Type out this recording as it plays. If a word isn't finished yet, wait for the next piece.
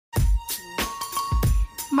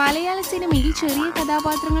മലയാള സിനിമയിൽ ചെറിയ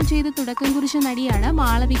കഥാപാത്രങ്ങൾ ചെയ്ത് തുടക്കം കുറിച്ച നടിയാണ്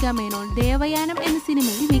മാളവിക മേനോൻ. ദേവയാനം എന്ന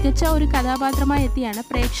സിനിമയിൽ മികച്ച ഒരു കഥാപാത്രമായി എത്തിയാണ്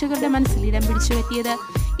പ്രേക്ഷകരുടെ മനസ്സിൽ ഇടം പിടിച്ചുപറ്റിയത്.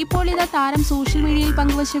 ഇപ്പോൾ ഇതാ താരം സോഷ്യൽ മീഡിയയിൽ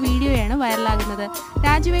പങ്കുവച്ച വീഡിയോയാണ് വൈറലാകുന്നത്.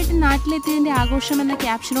 രാജുവേട്ടൻ നാട്ടിലെത്തിയതിന്റെ ആഘോഷം എന്ന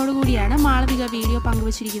ക്യാപ്ഷനോടുകൂടിയാണ് മാളവിക വീഡിയോ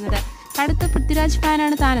പങ്കുവച്ചിരിക്കുന്നത്. കടുത്ത പൃഥ്വിരാജ്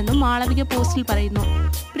ഫാനാണ് താനെന്നും മാളവിക പോസ്റ്റിൽ പറയുന്നു.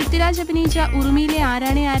 പൃഥ്വിരാജ് അഭിനയിച്ച ഉറുമിയിലെ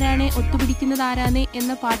ആരാണേ ആരാണേ ഒത്തുപിടിക്കുന്നത് ആരാണേ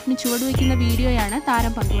എന്ന പാട്ടിന് ചുവടുവയ്ക്കുന്ന വീഡിയോയാണ്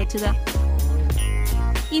താരം പങ്കുവച്ചത്.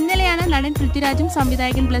 ഇന്നലെയാണ് നടൻ പൃഥ്വിരാജും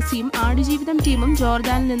സംവിധായകൻ ബ്ലസ്സിയും ആടുജീവിതം ടീമും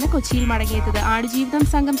ജോർദാനിൽ നിന്ന് കൊച്ചിയിൽ മടങ്ങിയെത്തിയത്. ആടുജീവിതം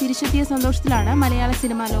സംഘം തിരിച്ചെത്തിയ സന്തോഷത്തിലാണ് മലയാള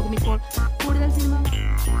സിനിമാ ലോകം ഇപ്പോൾ. കൂടുതൽ സിനിമ